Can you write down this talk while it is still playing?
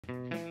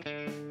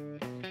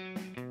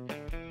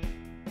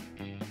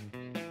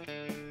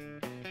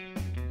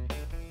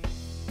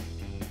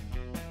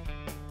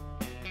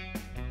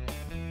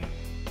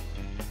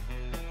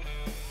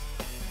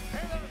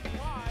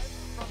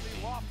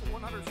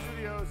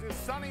Studios is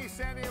sunny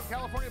San Diego,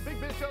 California. Big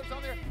Biz Show's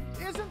on there.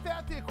 Isn't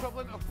that the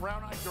equivalent of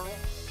Brown Eyed Girl?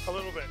 A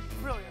little bit.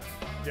 Really?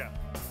 Yeah.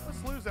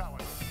 Let's lose that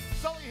one.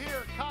 Sully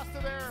here, Costa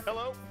there.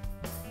 Hello.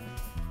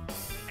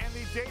 And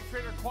the Day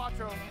Trader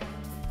Quattro.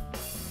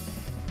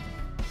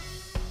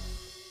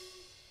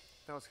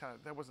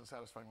 That wasn't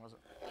satisfying, was it?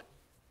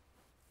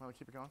 Want to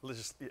keep it going?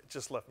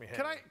 Just left me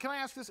hanging. Can I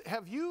ask this?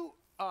 Have you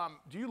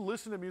do you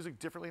listen to music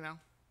differently now?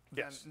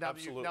 Yes,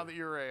 absolutely.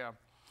 absolutely.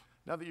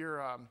 Now that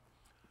you're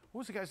what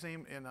was the guy's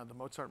name in the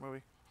Mozart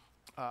movie?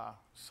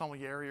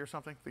 Salieri or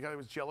something? The guy that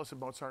was jealous of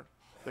Mozart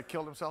that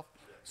killed himself.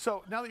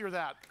 So now that you're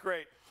that,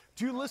 great.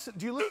 Do you listen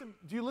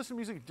to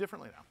music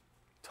differently now?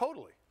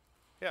 Totally.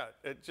 Yeah.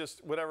 It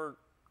just whatever.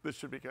 This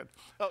should be good.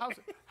 Oh.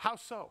 How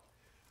so?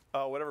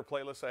 Whatever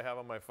playlists I have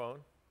on my phone,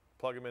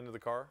 plug them into the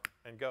car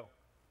and go.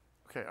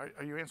 Okay.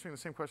 Are you answering the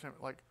same question?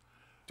 Like,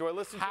 do I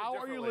listen to it differently?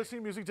 How are you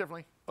listening to music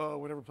differently?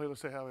 Whatever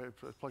playlist I have, I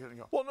plug it in and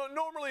go. Well, no,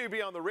 normally it'd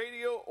be on the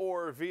radio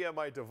or via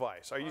my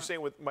device. Are you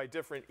saying with my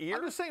different ears?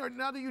 I'm just saying,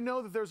 now that you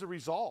know that there's a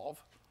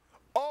resolve.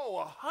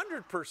 Oh,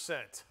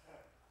 100%.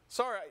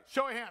 Sorry.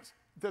 Show of hands.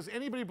 Does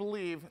anybody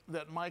believe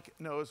that Mike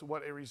knows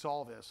what a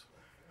resolve is?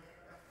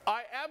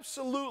 I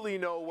absolutely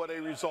know what a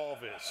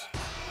resolve is.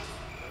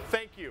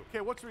 Thank you.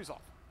 Okay, what's a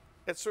resolve?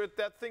 It's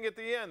that thing at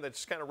the end that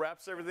just kind of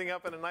wraps everything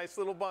up in a nice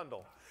little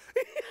bundle.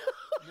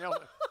 Nailed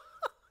it.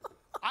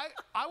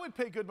 I would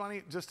pay good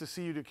money just to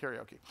see you do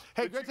karaoke.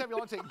 Hey, great to have you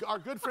on today. Our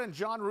good friend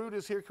John Rood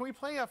is here. Can we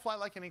play Fly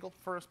Like an Eagle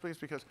for us, please?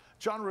 Because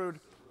John Rood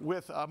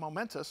with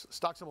Momentus,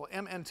 stock symbol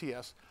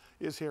MNTS,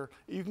 is here.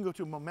 You can go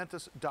to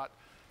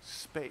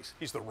momentus.space.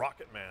 He's the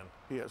rocket man.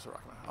 He is the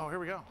rocket man. Oh, here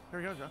we go. Here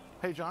we go, John.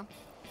 Hey, John.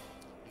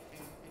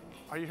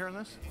 Are you hearing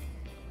this?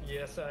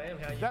 Yes, I am.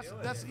 How you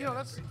doing?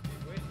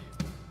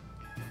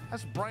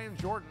 That's Brian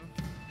Jordan.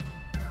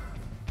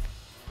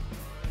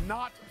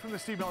 Not from the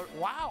Steve Miller.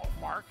 Wow,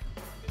 Mark.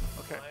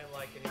 Okay. Flying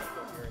like an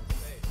eagle here in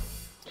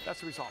space. That's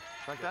the result.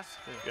 Like yes.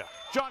 that? Yeah.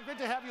 John, good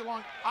to have you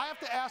along. I have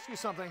to ask you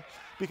something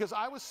because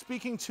I was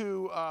speaking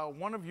to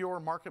one of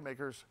your market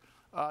makers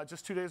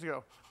just 2 days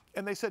ago,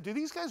 and they said, do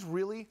these guys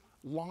really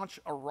launch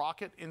a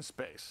rocket in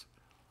space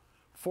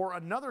for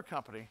another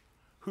company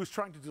who's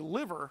trying to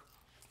deliver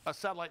a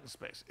satellite in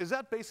space? Is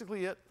that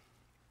basically it?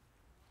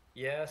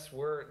 Yes,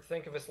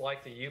 think of us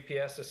like the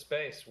UPS of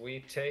space.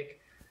 We take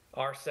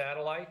our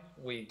satellite,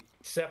 we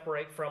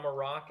separate from a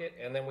rocket,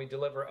 and then we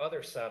deliver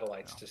other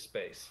satellites to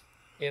space.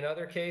 In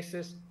other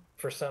cases,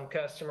 for some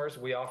customers,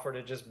 we offer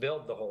to just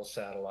build the whole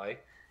satellite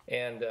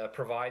and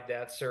provide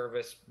that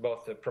service,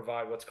 both to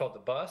provide what's called the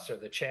bus or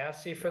the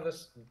chassis for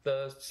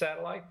the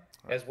satellite,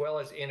 as well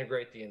as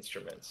integrate the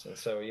instruments. And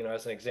so,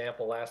 as an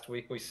example, last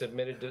week we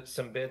submitted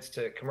some bids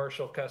to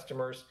commercial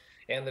customers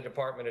and the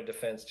Department of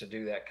Defense to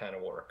do that kind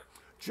of work.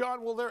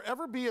 John, will there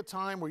ever be a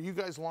time where you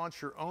guys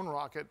launch your own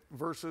rocket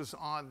versus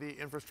on the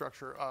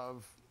infrastructure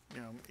of,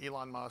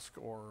 Elon Musk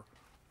or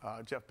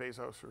Jeff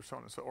Bezos or so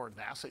on and so, or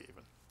NASA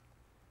even?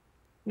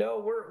 No,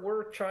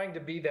 we're trying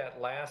to be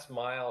that last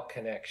mile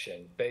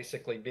connection,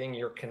 basically being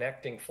your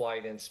connecting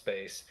flight in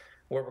space,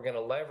 where we're going to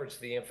leverage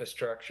the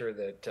infrastructure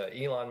that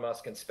Elon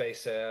Musk and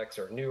SpaceX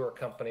or newer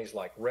companies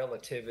like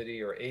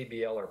Relativity or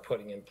ABL are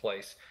putting in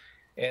place.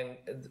 And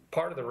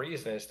part of the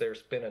reason is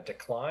there's been a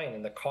decline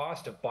in the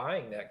cost of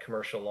buying that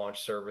commercial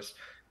launch service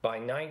by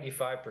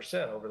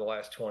 95% over the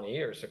last 20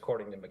 years,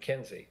 according to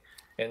McKinsey.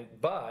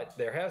 But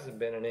there hasn't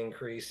been an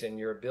increase in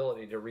your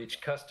ability to reach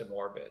custom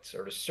orbits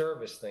or to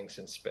service things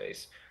in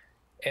space.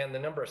 And the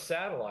number of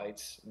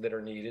satellites that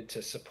are needed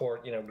to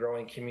support,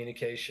 growing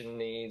communication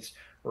needs,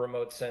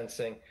 remote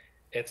sensing,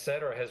 et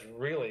cetera, has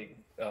really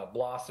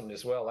blossomed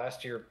as well.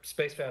 Last year,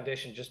 Space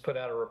Foundation just put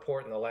out a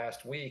report in the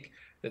last week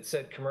that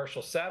said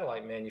commercial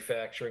satellite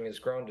manufacturing has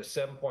grown to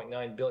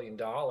 $7.9 billion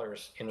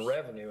in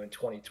revenue in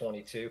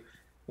 2022,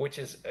 which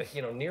is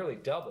nearly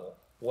double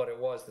what it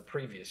was the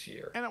previous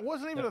year. And it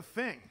wasn't even a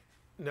thing.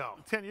 No.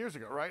 10 years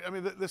ago, right? I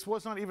mean, this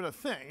was not even a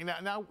thing.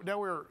 Now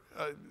we're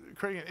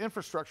creating an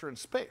infrastructure in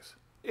space.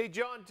 Hey,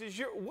 John, does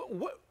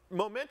what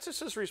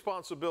Momentus's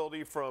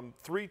responsibility from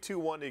 3, 2,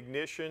 1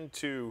 ignition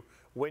to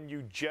when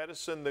you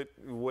jettison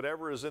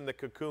whatever is in the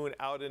cocoon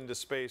out into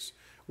space,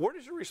 where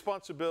does your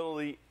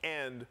responsibility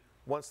end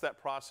once that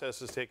process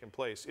has taken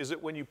place? Is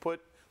it when you put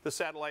the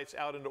satellites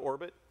out into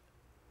orbit?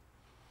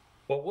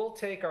 Well, we'll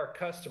take our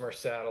customer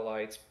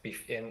satellites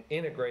and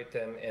integrate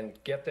them and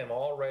get them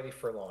all ready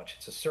for launch.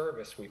 It's a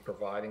service we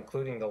provide,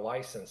 including the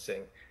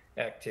licensing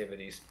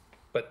activities.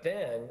 But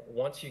then,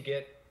 once you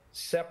get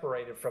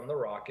separated from the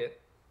rocket,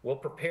 we'll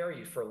prepare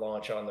you for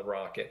launch on the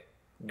rocket,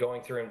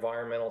 going through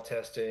environmental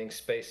testing,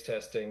 space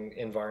testing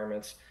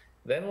environments.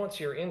 Then once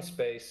you're in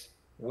space,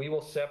 we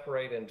will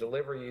separate and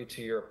deliver you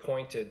to your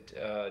appointed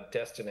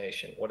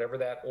destination, whatever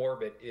that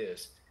orbit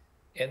is.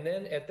 And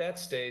then at that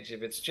stage,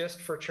 if it's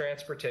just for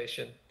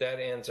transportation, that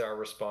ends our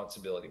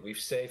responsibility. We've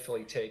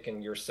safely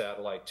taken your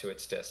satellite to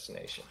its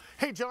destination.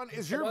 Hey, John,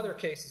 In other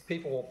cases,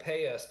 people will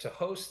pay us to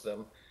host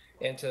them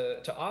and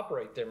to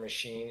operate their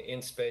machine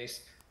in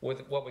space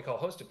with what we call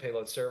hosted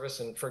payload service.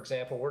 And for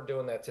example, we're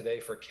doing that today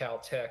for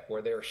Caltech,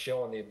 where they're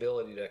showing the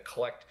ability to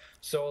collect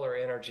solar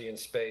energy in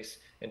space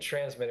and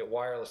transmit it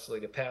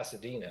wirelessly to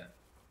Pasadena.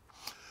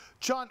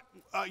 John,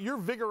 your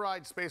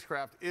Vigoride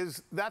spacecraft,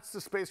 that's the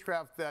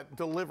spacecraft that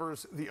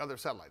delivers the other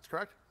satellites,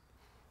 correct?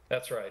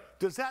 That's right.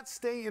 Does that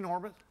stay in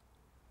orbit?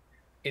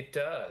 It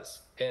does,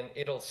 and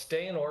it'll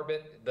stay in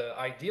orbit. The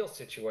ideal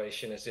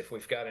situation is if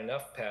we've got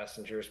enough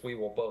passengers, we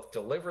will both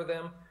deliver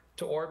them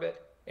to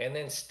orbit and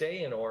then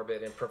stay in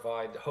orbit and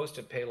provide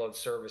hosted payload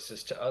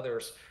services to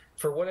others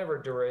for whatever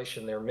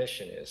duration their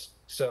mission is.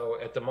 So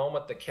at the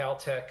moment, the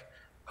Caltech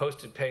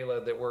hosted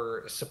payload that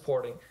we're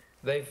supporting,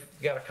 they've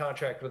got a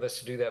contract with us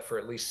to do that for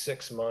at least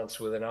 6 months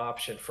with an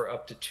option for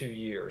up to 2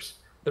 years.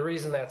 The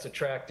reason that's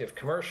attractive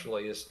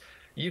commercially is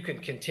you can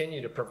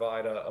continue to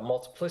provide a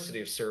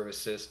multiplicity of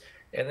services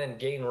and then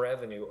gain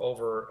revenue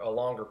over a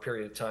longer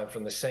period of time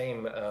from the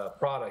same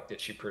product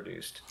that you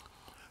produced.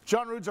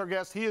 John Rood's our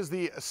guest. He is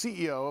the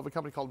CEO of a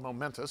company called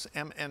Momentus.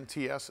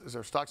 MNTS is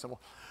their stock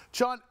symbol.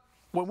 John,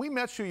 when we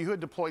met you, you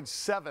had deployed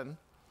 7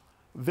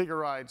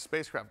 Vigoride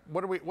spacecraft.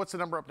 What's the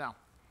number up now?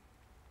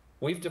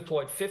 We've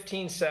deployed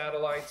 15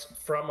 satellites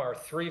from our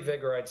 3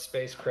 Vigoride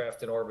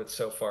spacecraft in orbit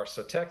so far.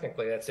 So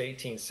technically, that's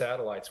 18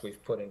 satellites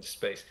we've put into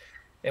space.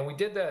 And we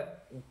did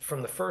that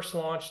from the first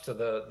launch to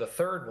the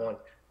third one,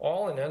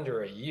 all in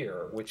under a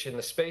year, which in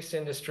the space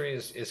industry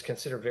is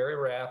considered very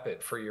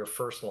rapid for your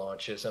first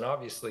launches. And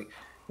obviously,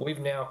 we've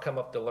now come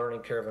up the learning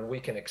curve, and we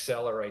can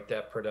accelerate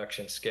that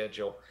production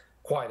schedule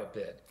quite a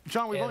bit.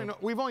 John,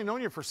 we've only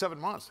known you for 7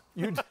 months.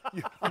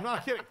 I'm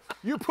not kidding.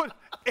 You put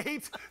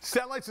 8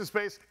 satellites in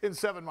space in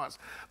 7 months.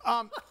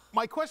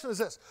 My question is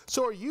this: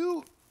 so are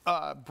you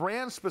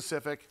brand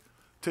specific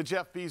to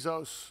Jeff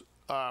Bezos'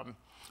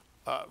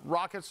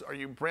 rockets? Are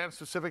you brand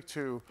specific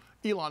to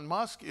Elon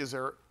Musk?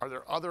 Are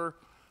there other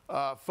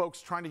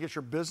folks trying to get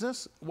your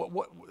business?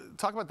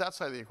 Talk about that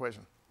side of the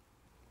equation.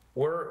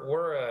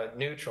 We're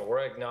neutral.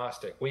 We're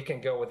agnostic. We can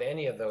go with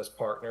any of those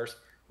partners.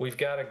 We've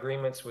got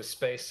agreements with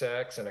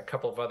SpaceX and a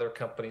couple of other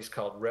companies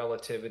called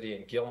Relativity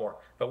and Gilmore,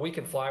 but we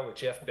can fly with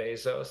Jeff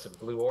Bezos and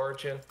Blue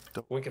Origin.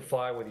 We can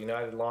fly with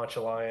United Launch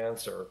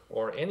Alliance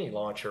or any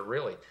launcher,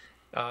 really,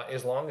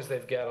 as long as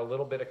they've got a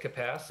little bit of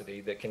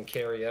capacity that can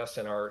carry us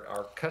and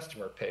our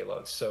customer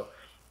payloads. So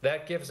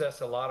that gives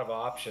us a lot of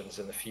options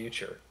in the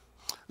future.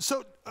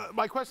 So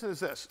my question is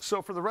this: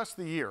 so for the rest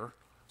of the year,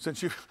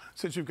 since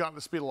you've gotten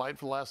the speed of light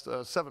for the last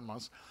 7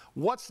 months,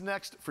 what's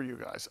next for you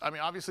guys? I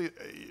mean, obviously,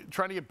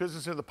 trying to get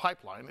business into the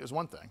pipeline is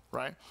one thing,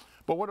 right?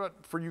 But what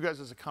about for you guys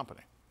as a company?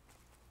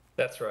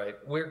 That's right.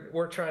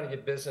 We're trying to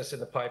get business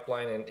in the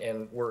pipeline,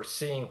 and we're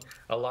seeing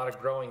a lot of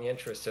growing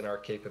interest in our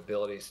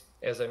capabilities.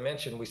 As I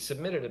mentioned, we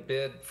submitted a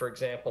bid, for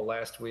example,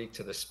 last week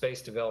to the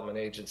Space Development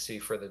Agency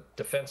for the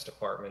Defense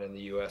Department in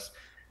the U.S.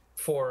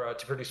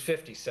 To produce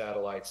 50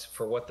 satellites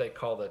for what they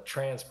call the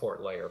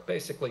transport layer,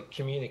 basically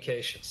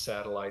communication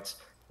satellites,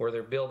 where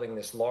they're building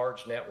this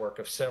large network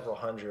of several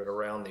hundred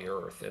around the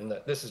Earth. And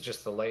this is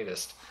just the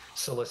latest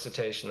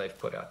solicitation they've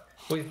put out.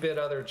 We've bid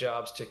other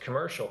jobs to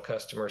commercial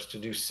customers to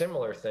do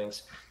similar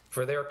things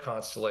for their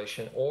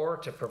constellation or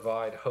to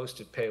provide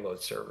hosted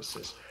payload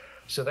services.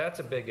 So that's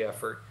a big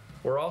effort.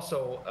 We're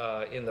also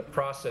in the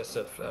process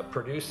of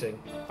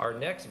producing our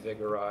next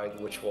Vigoride,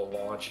 which will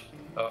launch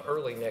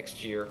early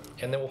next year,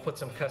 and then we'll put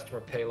some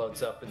customer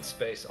payloads up in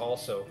space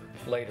also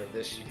later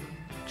this year.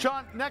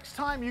 John, next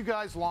time you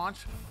guys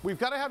launch, we've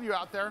got to have you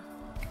out there,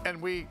 and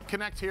we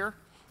connect here,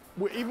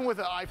 even with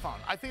an iPhone.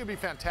 I think it'd be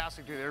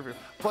fantastic to do the interview.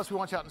 Plus, we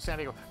want you out in San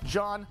Diego.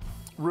 John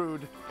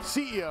Rood,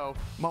 CEO,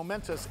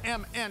 Momentus,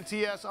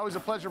 MNTS. Always a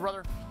pleasure,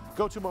 brother.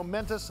 Go to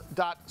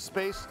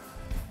momentus.space.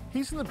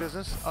 He's in the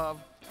business of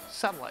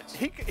satellites.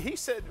 He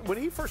said, when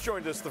he first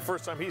joined us the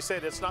first time, he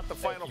said it's not the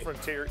final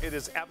frontier, it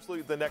is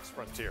absolutely the next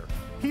frontier.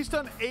 He's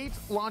done 8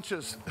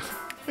 launches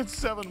in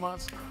 7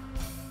 months.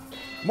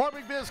 More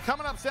Big Biz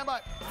coming up. Stand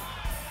by.